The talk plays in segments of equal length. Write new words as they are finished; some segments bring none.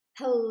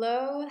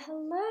Hello,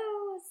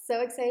 hello.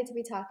 So excited to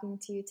be talking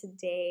to you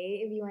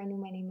today. If you are new,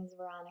 my name is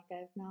Veronica.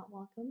 If not,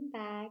 welcome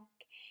back.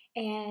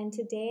 And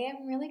today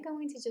I'm really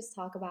going to just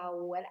talk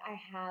about what I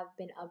have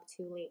been up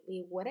to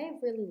lately, what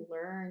I've really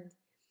learned,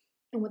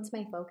 and what's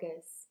my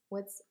focus.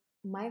 What's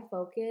my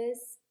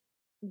focus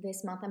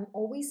this month? I'm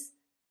always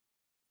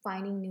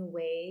finding new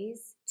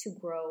ways to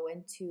grow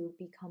and to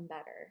become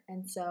better.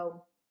 And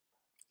so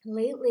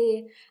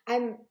lately,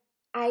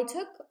 I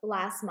took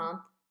last month,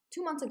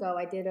 2 months ago,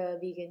 I did a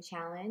vegan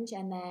challenge,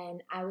 and then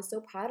I was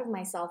so proud of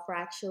myself for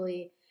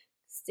actually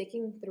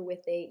sticking through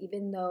with it,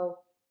 even though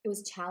it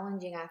was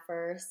challenging at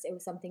first. It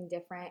was something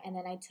different, and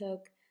then I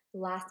took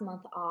last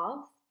month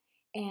off,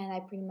 and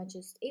I pretty much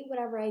just ate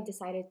whatever I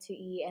decided to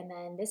eat, and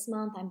then this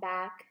month I'm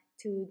back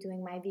to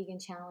doing my vegan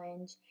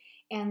challenge,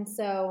 and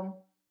so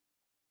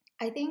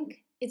I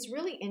think it's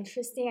really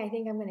interesting. I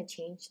think I'm going to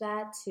change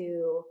that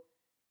to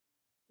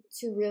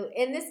really,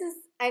 and this is,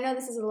 I know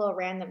this is a little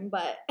random,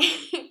 but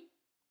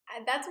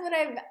that's what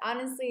I've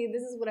honestly,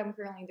 this is what I'm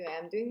currently doing.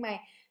 I'm doing my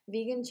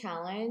vegan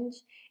challenge,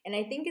 and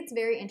I think it's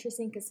very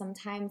interesting because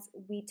sometimes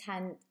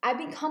I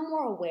become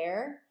more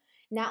aware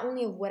not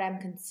only of what I'm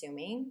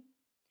consuming,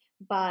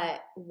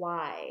 but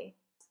why.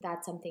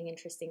 That's something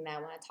interesting that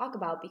I want to talk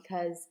about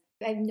because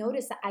I've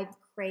noticed that I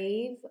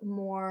crave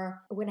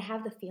more when I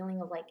have the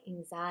feeling of like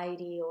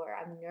anxiety or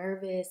I'm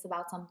nervous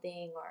about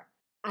something, or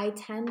I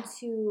tend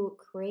to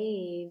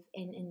crave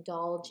and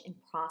indulge in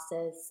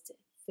processed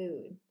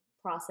food,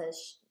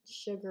 processed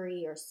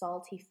sugary or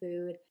salty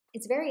food.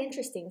 It's very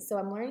interesting. So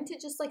I'm learning to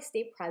just like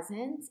stay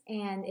present.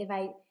 And if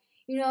I,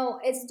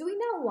 it's doing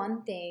that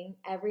one thing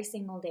every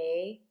single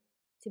day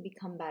to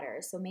become better.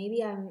 So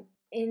maybe I'm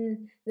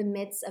in the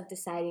midst of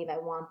deciding if I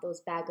want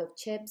those bag of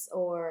chips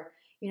or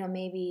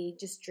maybe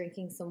just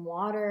drinking some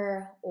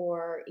water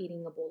or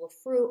eating a bowl of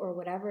fruit or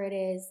whatever it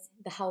is,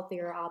 the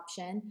healthier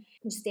option.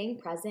 Just staying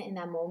present in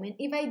that moment.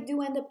 If I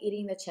do end up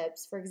eating the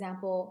chips, for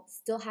example,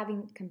 still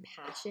having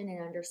compassion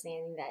and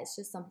understanding that it's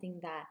just something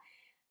that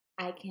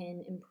I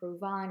can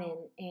improve on,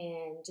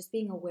 and just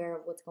being aware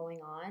of what's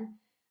going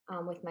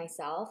on with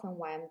myself and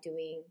why I'm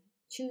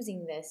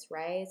choosing this,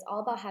 right? It's all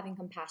about having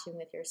compassion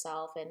with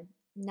yourself and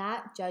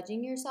not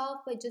judging yourself,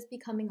 but just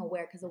becoming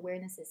aware because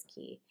awareness is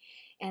key.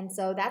 And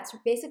so that's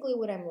basically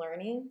what I'm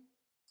learning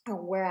or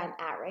where I'm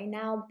at right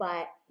now.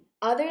 But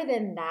other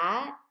than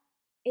that,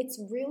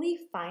 it's really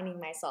finding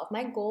myself.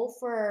 My goal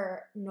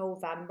for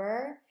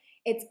November,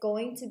 it's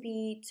going to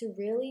be to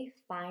really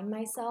find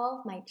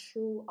myself, my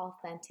true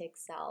authentic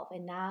self,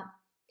 and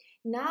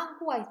not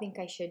who I think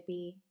I should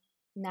be,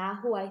 not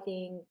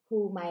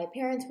who my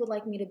parents would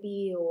like me to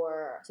be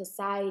or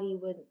society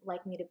would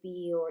like me to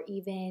be, or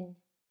even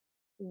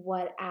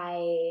what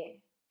I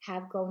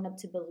have grown up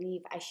to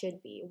believe I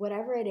should be.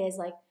 Whatever it is,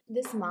 like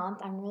this month,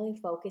 I'm really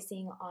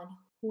focusing on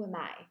who am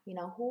I?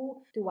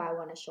 Who do I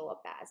want to show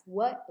up as?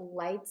 What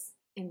lights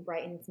and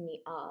brightens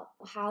me up?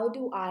 How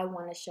do I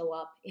want to show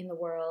up in the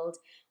world?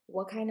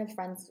 What kind of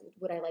friends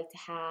would I like to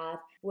have?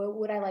 What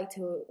would I like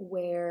to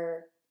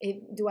wear?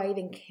 Do I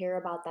even care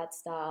about that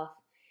stuff?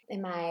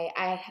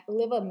 I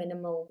live a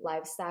minimal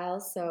lifestyle,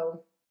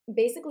 so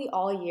basically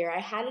all year I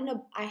have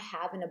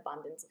an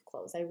abundance of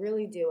clothes. I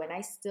really do, and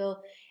I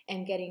still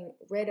am getting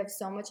rid of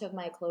so much of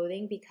my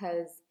clothing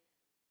because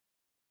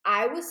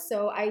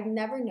I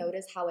never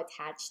noticed how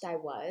attached I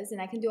was,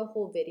 and I can do a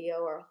whole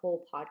video or a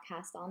whole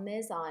podcast on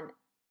this, on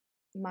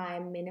my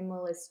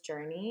minimalist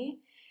journey.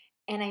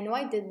 And I know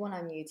I did one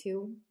on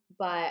YouTube,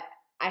 but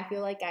I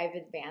feel like I've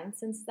advanced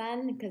since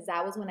then because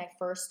that was when I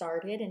first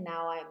started, and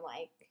now I'm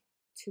like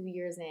 2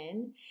 years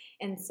in.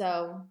 And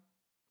so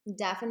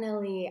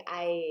definitely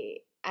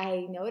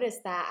I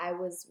noticed that I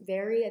was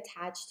very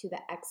attached to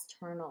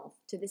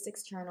this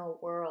external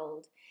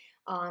world,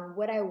 on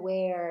what I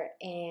wear,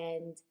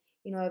 and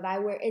if I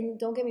wear, and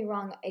don't get me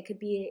wrong, it could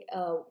be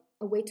a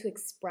way to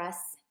express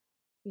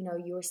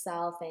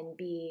yourself and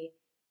be,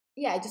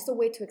 yeah, just a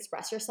way to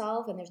express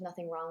yourself, and there's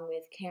nothing wrong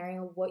with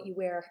caring what you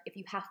wear if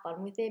you have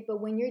fun with it.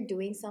 But when you're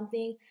doing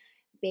something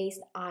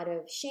based out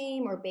of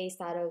shame or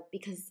based out of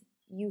because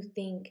you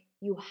think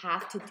you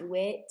have to do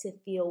it to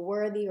feel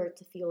worthy or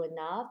to feel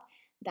enough,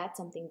 that's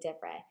something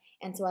different.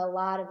 And so a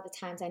lot of the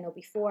times, I know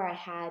before, I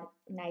had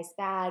nice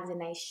bags and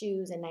nice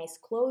shoes and nice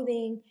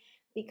clothing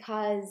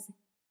because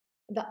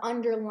the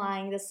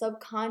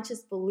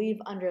subconscious belief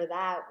under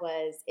that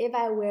was, if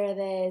I wear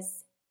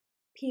this,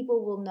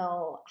 people will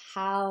know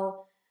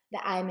how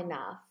that I'm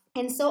enough.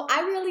 And so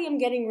I really am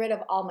getting rid of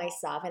all my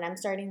stuff, and I'm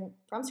starting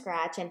from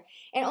scratch. And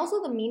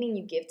also the meaning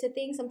you give to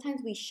things. Sometimes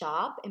we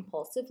shop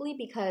impulsively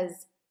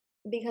because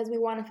we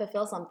want to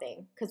fulfill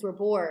something, because we're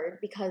bored,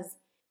 because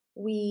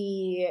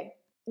we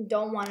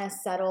don't want to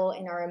settle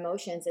in our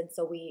emotions, and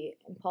so we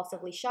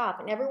impulsively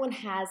shop. And everyone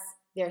has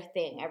their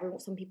thing.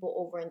 Some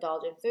people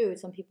overindulge in food,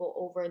 some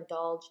people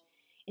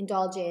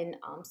indulge in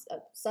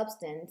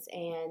substance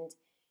and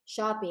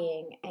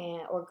shopping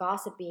or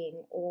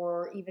gossiping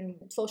or even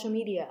social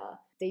media.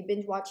 They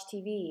binge watch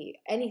TV,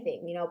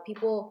 anything.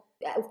 People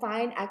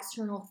find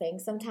external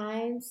things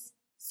sometimes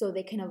so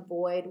they can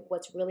avoid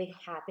what's really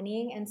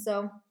happening. And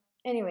so,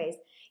 anyways,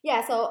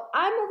 yeah, so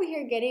I'm over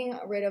here getting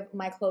rid of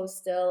my clothes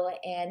still,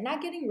 and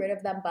not getting rid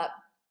of them, but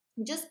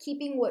just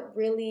keeping what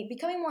really,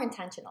 becoming more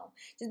intentional,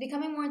 just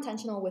becoming more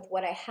intentional with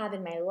what I have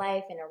in my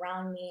life and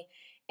around me.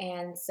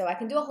 And so I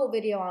can do a whole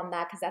video on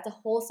that because that's a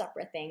whole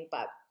separate thing.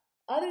 But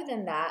other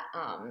than that,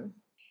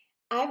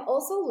 I've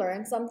also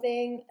learned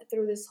something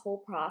through this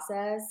whole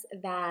process,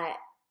 that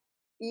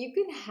you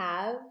can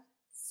have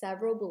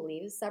several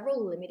beliefs,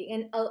 several limiting,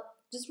 and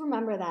just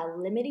remember that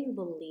limiting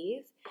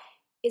belief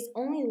is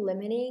only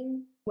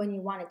limiting when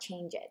you want to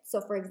change it.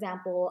 So for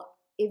example,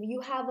 if you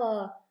have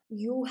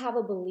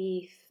a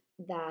belief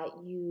that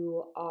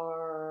you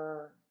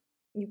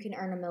can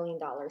earn $1 million,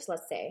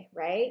 let's say,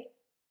 right?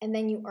 And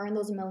then you earn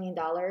those $1 million.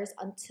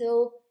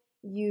 Until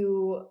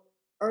you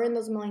earn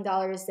those $1 million,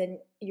 then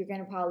you're going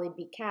to probably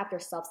be capped or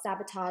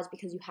self-sabotage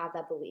because you have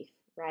that belief,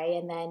 right?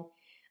 And then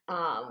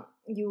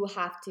you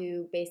have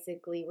to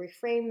basically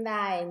reframe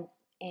that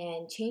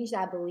and change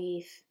that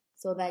belief,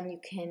 so then you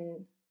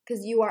can,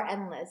 because you are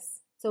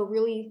endless. So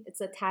really, it's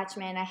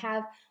attachment. I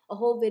have a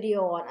whole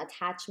video on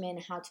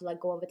attachment, how to let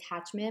go of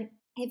attachment,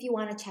 if you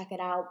want to check it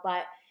out.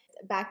 But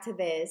back to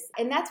this,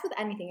 and that's with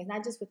anything. It's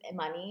not just with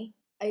money.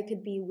 It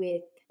could be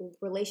with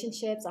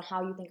relationships, on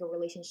how you think a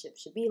relationship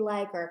should be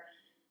like, or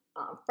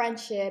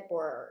friendship,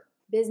 or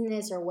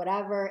business, or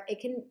whatever.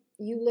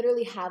 You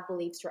literally have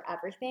beliefs for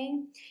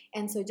everything.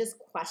 And so just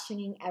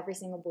questioning every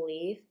single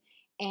belief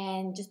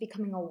and just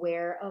becoming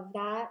aware of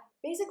that.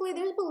 Basically,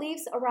 there's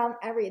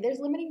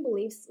limiting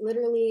beliefs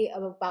literally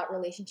about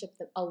relationships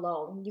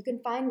alone. You can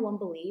find one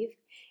belief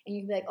and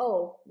you can be like,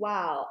 oh,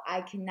 wow,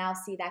 I can now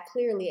see that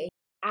clearly.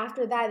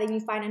 After that, then you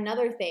find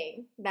another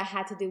thing that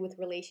had to do with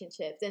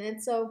relationships. And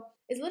it's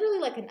literally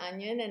like an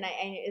onion. And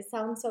it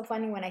sounds so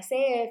funny when I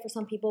say it for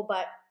some people,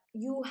 but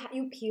you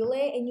peel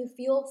it and you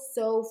feel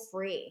so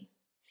free.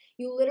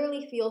 You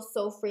literally feel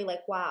so free,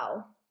 like,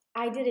 wow,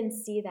 I didn't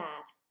see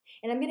that.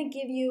 And I'm going to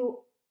give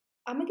you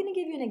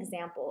an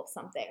example of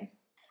something.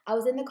 I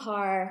was in the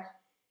car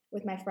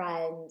with my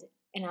friend,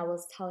 and I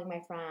was telling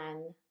my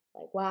friend,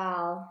 like,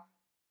 wow.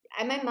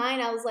 In my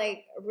mind, I was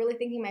like really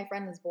thinking my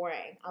friend is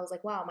boring. I was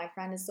like, wow, my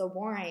friend is so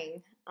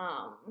boring.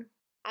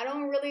 I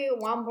don't really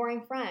want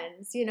boring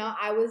friends.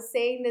 I was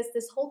saying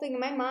this whole thing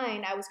in my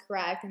mind. I was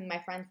correct, and my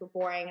friends were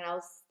boring. And I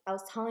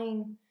was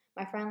telling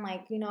my friend,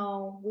 like,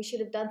 we should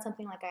have done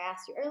something like I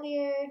asked you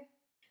earlier.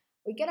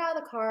 We get out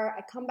of the car.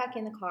 I come back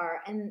in the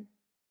car, and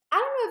I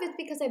don't know if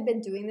it's because I've been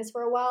doing this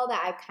for a while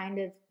that I kind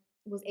of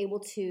was able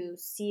to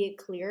see it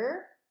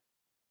clearer,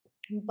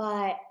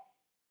 but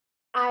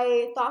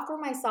I thought for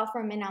myself for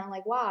a minute. I'm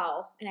like,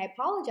 wow. And I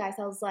apologized.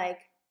 I was like,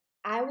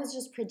 I was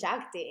just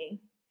projecting.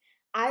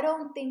 I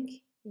don't think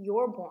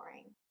you're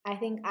boring. I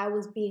think I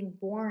was being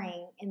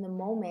boring in the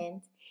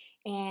moment,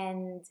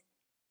 and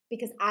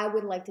because I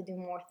would like to do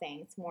more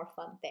things, more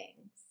fun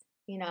things.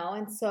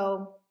 And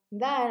so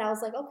then I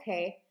was like,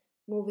 okay,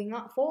 moving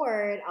on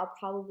forward, I'll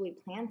probably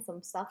plan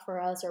some stuff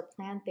for us, or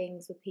plan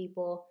things with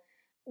people.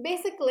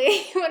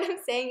 Basically, what I'm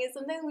saying is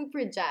sometimes we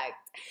project.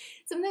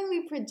 Sometimes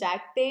we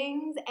project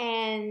things,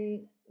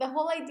 and the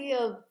whole idea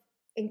of,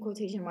 in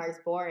quotation marks,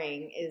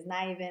 boring is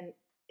not even,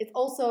 it's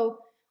also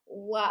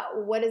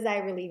what does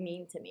that really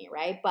mean to me,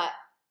 right? But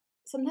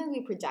sometimes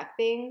we project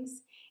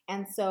things,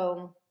 and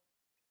so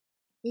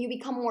you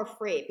become more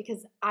free,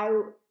 because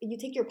you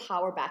take your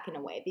power back in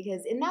a way.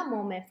 Because in that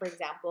moment, for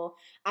example,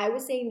 I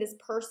was saying this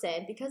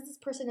person, because this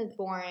person is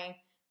boring,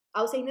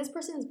 I was saying this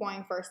person is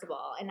boring, first of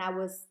all, and I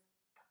was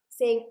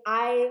saying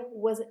I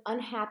was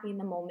unhappy in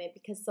the moment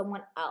because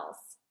someone else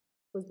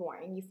was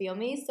boring. You feel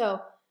me?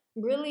 So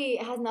really,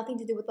 it has nothing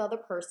to do with the other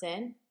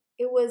person.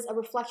 It was a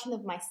reflection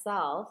of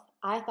myself.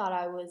 I thought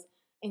I was,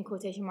 in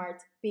quotation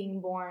marks,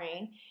 being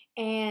boring,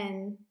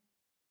 and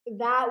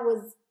that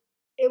was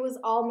it was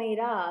all made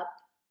up,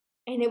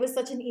 and it was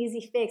such an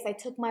easy fix. I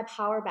took my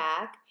power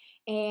back,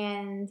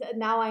 and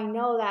now I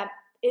know that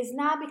it's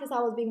not because I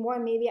was being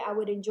boring. Maybe I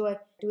would enjoy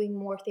doing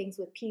more things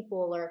with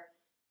people, or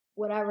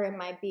whatever it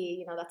might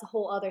be. That's a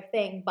whole other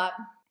thing. But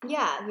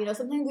yeah,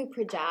 sometimes we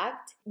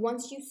project.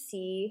 Once you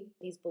see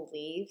these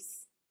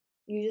beliefs,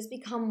 you just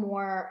become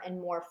more and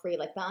more free.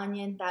 Like the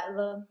onion,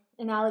 the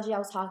analogy I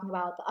was talking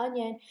about, the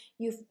onion,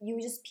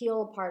 you just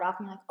peel a part off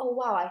and you're like, oh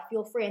wow, I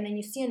feel free. And then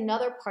you see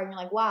another part and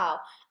you're like, wow,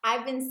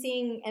 I've been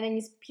seeing, and then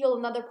you peel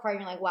another part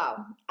and you're like,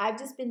 wow, I've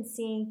just been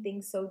seeing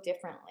things so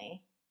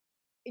differently.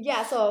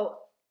 Yeah, so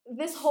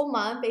this whole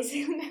month,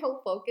 basically my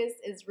whole focus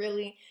is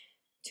really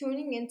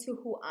tuning into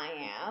who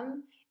I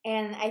am.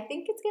 And I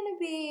think it's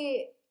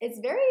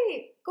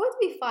very going to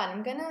be fun.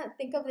 I'm going to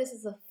think of this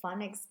as a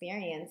fun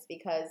experience,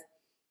 because,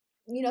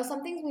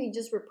 some things we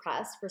just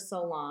repressed for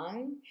so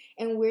long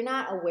and we're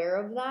not aware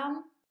of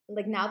them.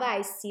 Like, now that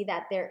I see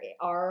that there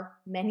are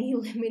many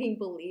limiting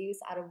beliefs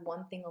out of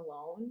one thing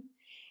alone.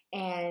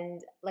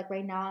 And like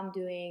right now, I'm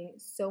doing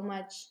so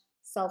much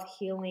self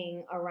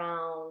healing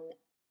around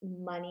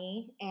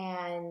money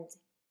and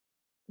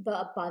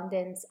the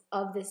abundance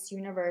of this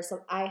universe.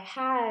 So I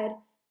had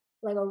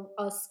like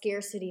a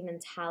scarcity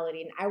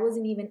mentality, and I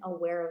wasn't even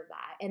aware of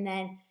that. And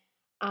then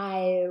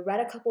I read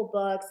a couple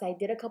books, I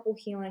did a couple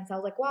healings. I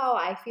was like, wow,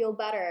 I feel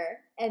better.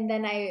 And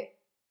then I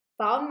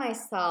found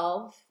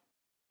myself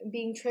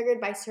being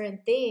triggered by certain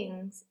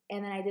things,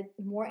 and then I did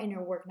more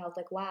inner work, and I was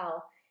like,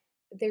 wow,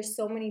 there's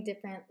so many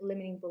different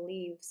limiting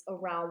beliefs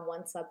around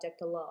one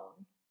subject alone,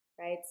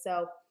 right?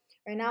 So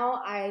right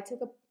now I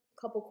took a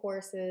couple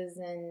courses,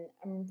 and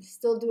I'm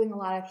still doing a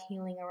lot of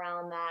healing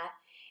around that.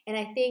 And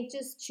I think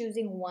just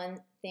choosing one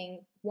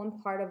thing,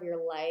 one part of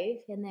your life,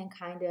 and then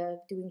kind of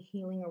doing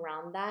healing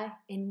around that,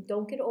 and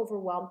don't get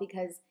overwhelmed,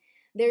 because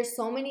there's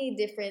so many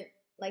different,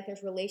 like,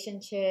 there's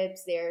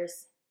relationships,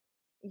 there's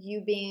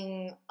you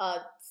being a,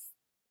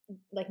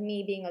 like,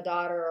 me being a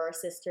daughter or a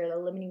sister, the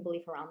limiting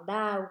belief around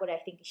that, what I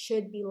think it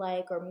should be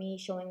like, or me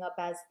showing up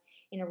as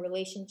in a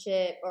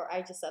relationship, or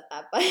I just said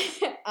that,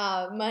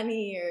 but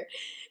money or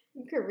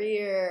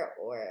career,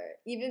 or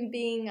even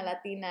being a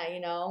Latina,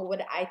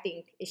 what I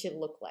think it should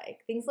look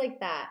like, things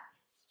like that.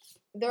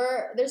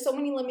 There's so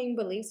many limiting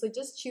beliefs, so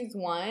just choose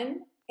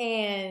one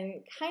and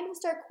kind of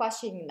start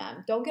questioning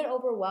them. Don't get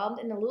overwhelmed,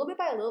 and a little bit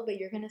by little bit,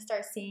 you're gonna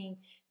start seeing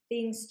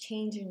things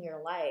change in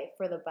your life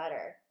for the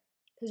better,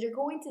 because you're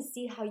going to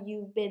see how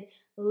you've been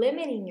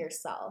limiting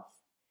yourself.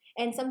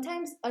 And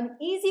sometimes an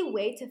easy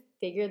way to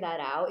figure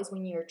that out is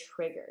when you're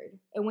triggered.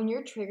 And when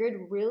you're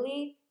triggered,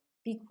 really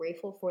be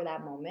grateful for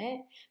that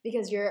moment,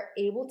 because you're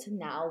able to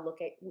now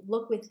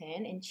look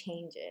within and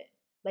change it.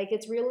 Like,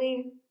 it's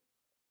really,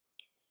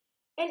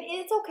 and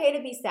it's okay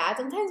to be sad.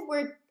 Sometimes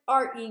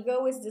our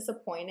ego is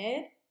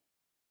disappointed.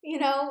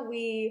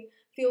 We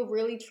feel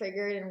really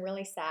triggered and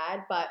really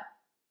sad, but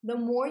the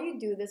more you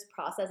do this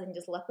process and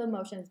just let the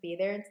emotions be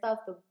there and stuff,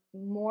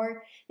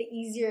 the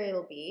easier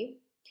it'll be,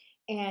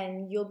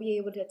 and you'll be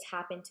able to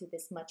tap into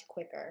this much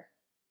quicker.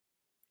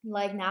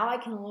 Like, now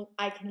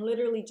I can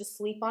literally just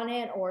sleep on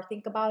it or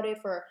think about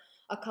it for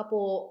a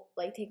couple,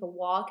 like, take a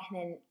walk, and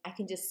then I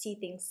can just see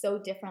things so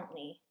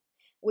differently,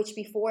 which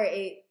before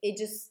it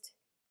just,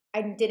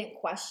 I didn't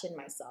question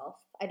myself.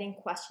 I didn't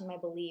question my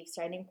beliefs,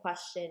 or I didn't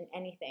question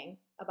anything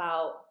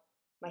about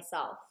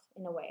myself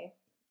in a way.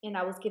 And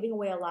I was giving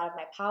away a lot of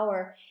my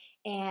power,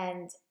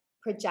 and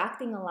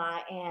projecting a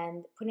lot,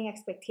 and putting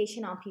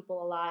expectation on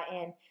people a lot.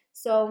 And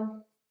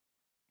so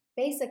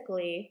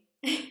basically,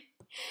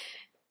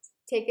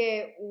 take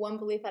it one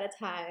belief at a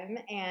time,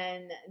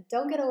 and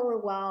don't get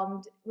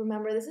overwhelmed.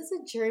 Remember, this is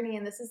a journey,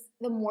 and this is,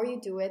 the more you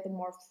do it, the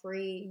more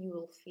free you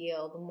will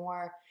feel, the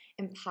more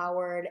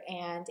empowered.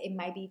 And it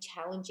might be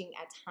challenging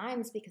at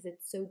times because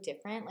it's so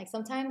different. Like,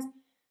 sometimes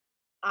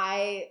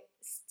I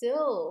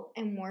still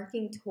am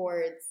working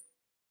towards,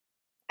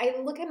 I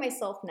look at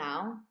myself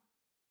now,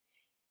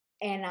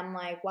 and I'm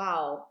like,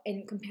 wow.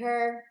 And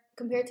compared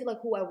to, like,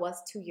 who I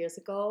was 2 years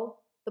ago,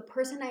 the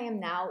person I am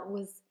now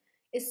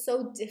is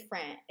so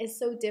different. It's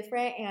so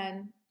different.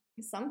 And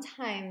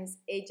sometimes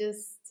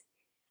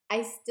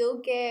I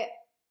still get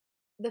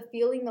the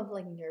feeling of,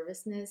 like,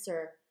 nervousness,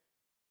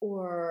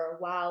 or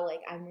wow,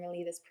 like, I'm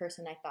really this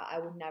person I thought I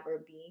would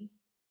never be.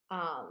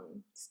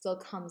 Still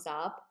comes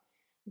up,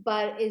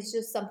 but it's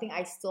just something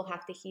I still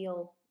have to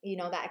heal.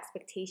 That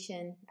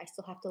expectation, I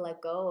still have to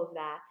let go of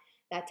that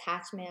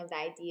attachment of the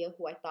idea of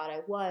who I thought I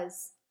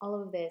was, all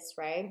of this,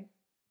 right?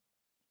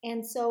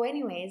 And so,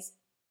 anyways,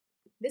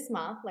 this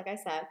month, like I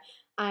said,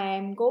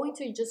 I'm going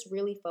to just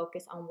really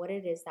focus on what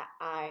it is that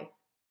I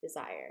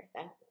desire.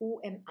 That, who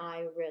am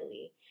I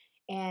really?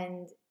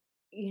 And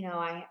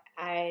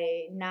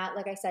I not,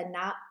 like I said,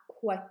 not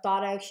who I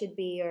thought I should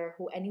be, or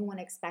who anyone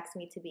expects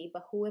me to be,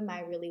 but who am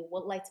I really?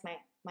 What lights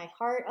my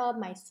heart up,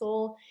 my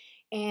soul,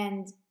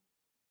 and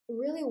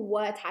really,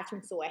 what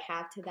attachments do I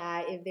have to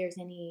that? If there's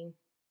any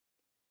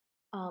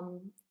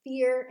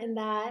fear in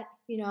that,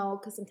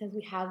 because sometimes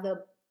we have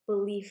the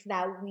belief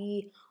that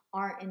we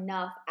aren't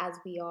enough as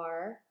we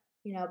are,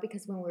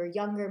 because when we were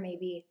younger,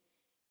 maybe,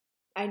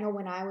 I know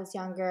when I was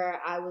younger,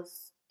 I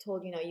was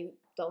told, you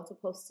don't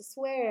supposed to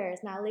swear,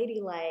 it's not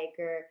ladylike,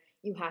 or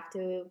you have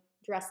to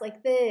dress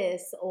like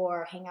this,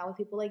 or hang out with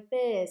people like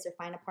this, or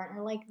find a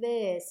partner like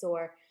this,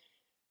 or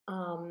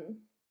um,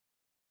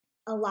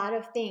 a lot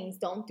of things.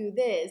 Don't do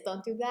this,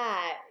 don't do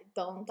that,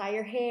 don't dye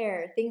your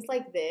hair, things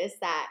like this,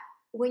 that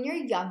when you're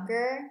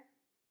younger,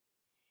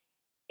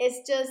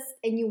 it's just,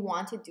 and you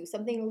want to do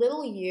something,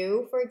 little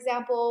you, for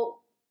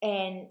example,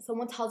 and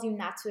someone tells you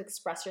not to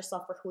express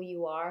yourself for who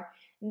you are,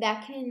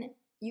 that can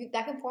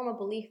form a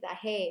belief that,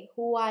 hey,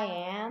 who I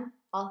am,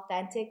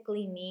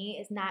 authentically me,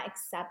 is not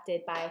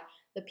accepted by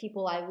the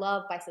people I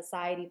love, by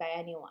society, by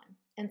anyone.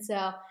 And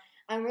so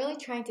I'm really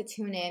trying to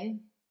tune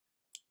in,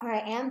 or I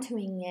am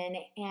tuning in,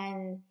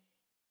 and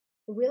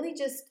really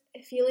just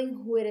feeling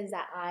who it is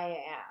that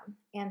I am.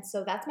 And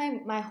so that's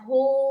my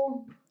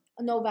whole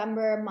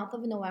month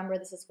of November.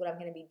 This is what I'm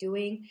going to be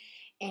doing.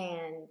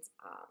 And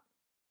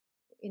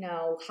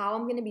how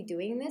I'm going to be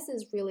doing this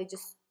is really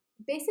just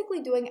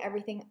basically doing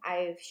everything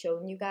I've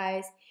shown you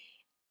guys,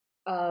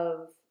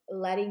 of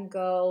letting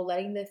go,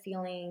 letting the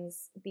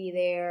feelings be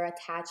there,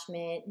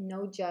 attachment,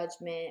 no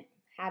judgment,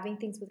 having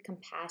things with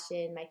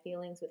compassion, my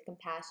feelings with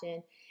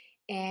compassion,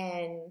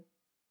 and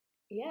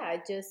yeah,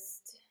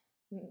 just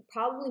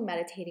probably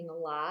meditating a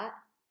lot,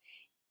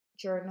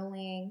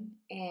 journaling,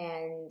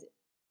 and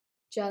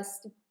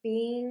just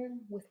being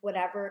with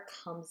whatever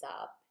comes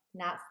up,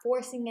 not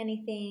forcing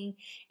anything.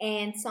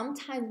 And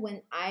sometimes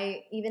when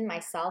even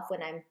myself,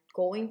 when I'm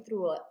going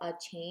through a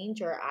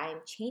change or I'm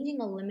changing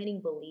a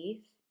limiting belief,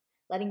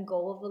 letting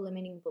go of a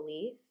limiting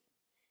belief,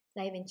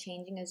 not even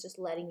changing, is just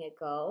letting it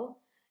go.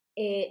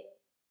 It,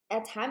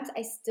 at times,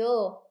 I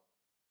still,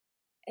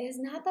 it's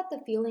not that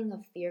the feeling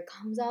of fear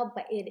comes up,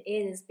 but it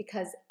is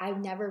because I've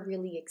never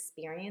really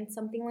experienced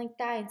something like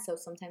that. And so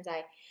sometimes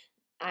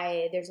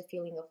there's a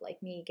feeling of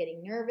like me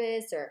getting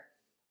nervous, or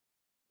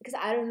because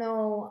I don't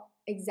know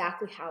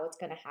exactly how it's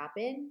going to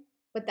happen,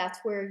 but that's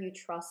where you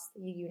trust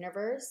the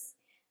universe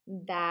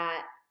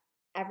that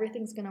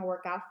everything's going to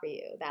work out for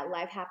you, that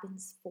life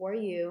happens for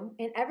you.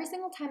 And every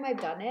single time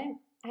I've done it,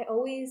 I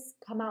always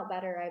come out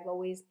better. I've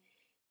always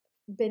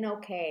been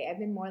okay. I've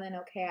been more than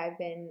okay. I've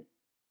been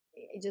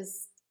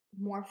just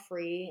more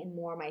free and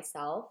more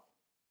myself.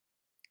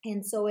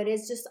 And so it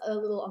is just a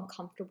little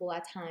uncomfortable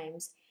at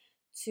times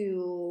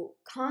to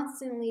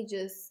constantly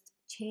just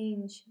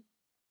change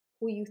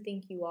who you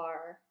think you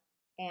are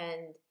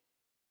and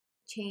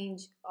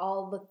change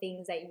all the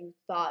things that you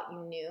thought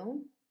you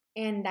knew.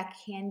 And that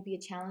can be a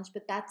challenge,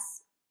 but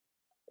that's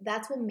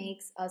what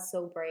makes us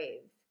so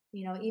brave.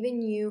 You know,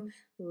 even you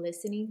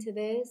listening to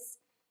this,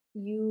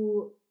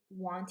 you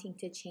wanting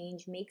to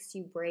change makes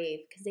you brave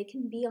because they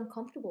can be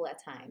uncomfortable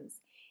at times.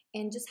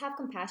 And just have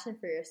compassion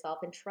for yourself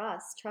and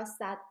trust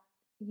that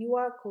you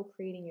are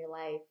co-creating your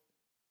life.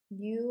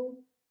 You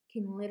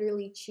can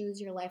literally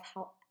choose your life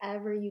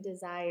however you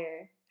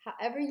desire.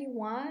 However you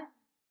want,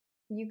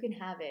 you can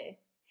have it.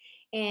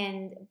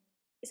 And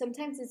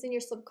sometimes it's in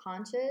your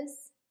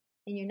subconscious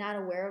and you're not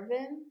aware of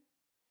it,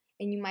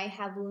 and you might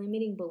have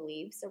limiting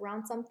beliefs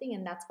around something,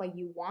 and that's why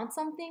you want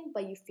something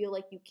but you feel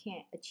like you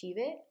can't achieve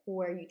it,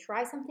 or you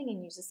try something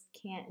and you just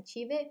can't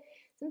achieve it.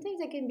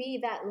 Sometimes it can be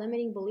that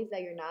limiting belief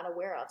that you're not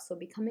aware of, so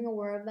becoming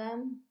aware of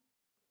them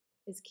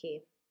is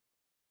key.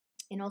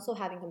 And also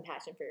having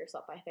compassion for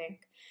yourself, I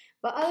think.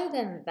 But other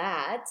than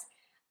that,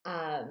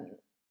 um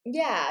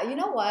yeah, you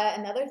know what,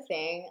 another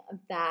thing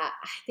that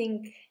I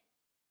think,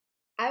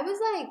 I was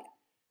like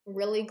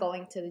really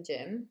going to the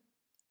gym,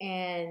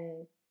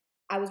 and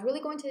I was really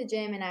going to the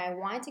gym and I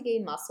wanted to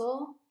gain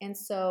muscle. And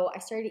so I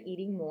started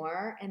eating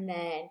more, and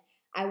then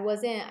I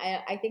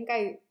think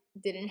I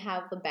didn't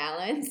have the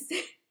balance.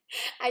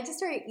 I just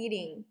started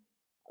eating,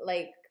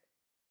 like,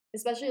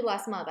 especially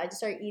last month, I just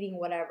started eating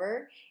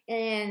whatever.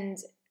 And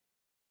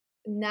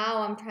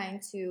now I'm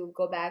trying to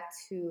go back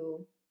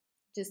to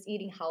just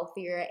eating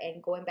healthier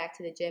and going back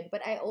to the gym.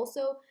 But I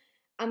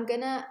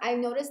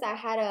noticed I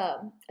had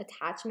a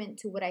attachment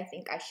to what I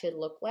think I should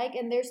look like.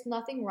 And there's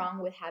nothing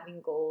wrong with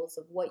having goals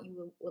of what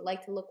you would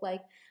like to look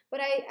like.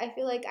 But I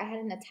feel like I had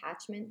an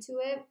attachment to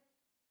it.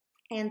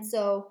 And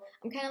so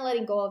I'm kind of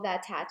letting go of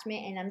that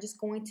attachment, and I'm just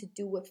going to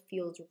do what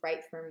feels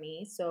right for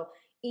me. So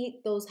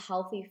eat those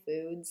healthy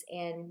foods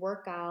and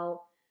work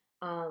out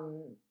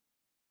um,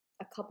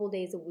 a couple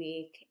days a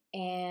week,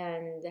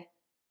 and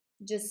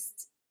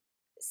just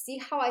see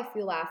how I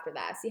feel after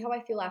that. See how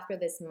I feel after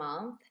this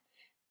month.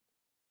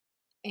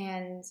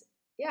 And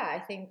yeah, I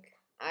think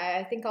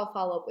I'll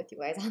follow up with you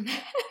guys on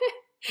that.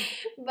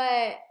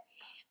 But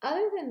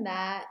other than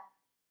that,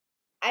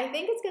 I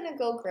think it's gonna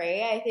go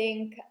great. I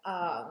think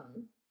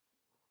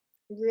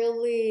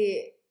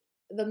really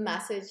the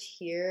message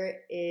here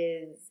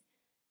is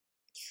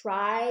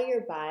try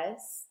your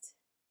best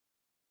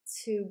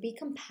to be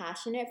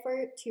compassionate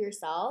to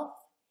yourself,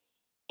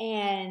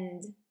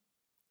 and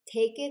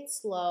take it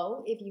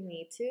slow if you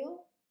need to.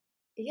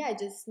 Yeah,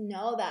 just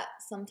know that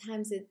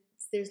sometimes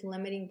there's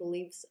limiting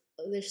beliefs.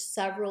 There's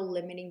several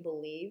limiting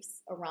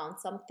beliefs around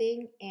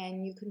something,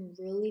 and you can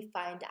really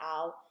find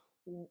out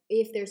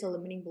if there's a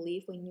limiting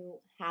belief when you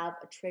have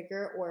a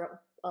trigger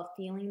or a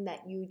feeling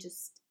that you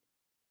just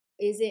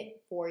isn't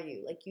for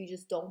you, like you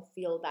just don't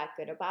feel that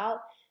good about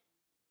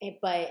it,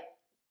 but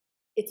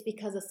it's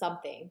because of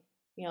something.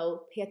 You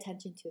know, pay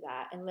attention to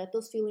that and let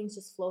those feelings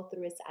just flow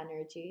through its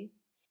energy.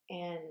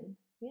 And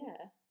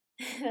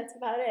yeah, that's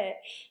about it.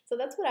 So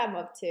that's what I'm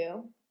up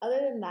to. Other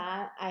than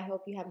that, I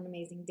hope you have an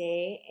amazing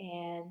day,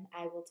 and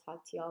I will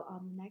talk to y'all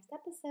on the next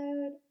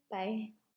episode. Bye.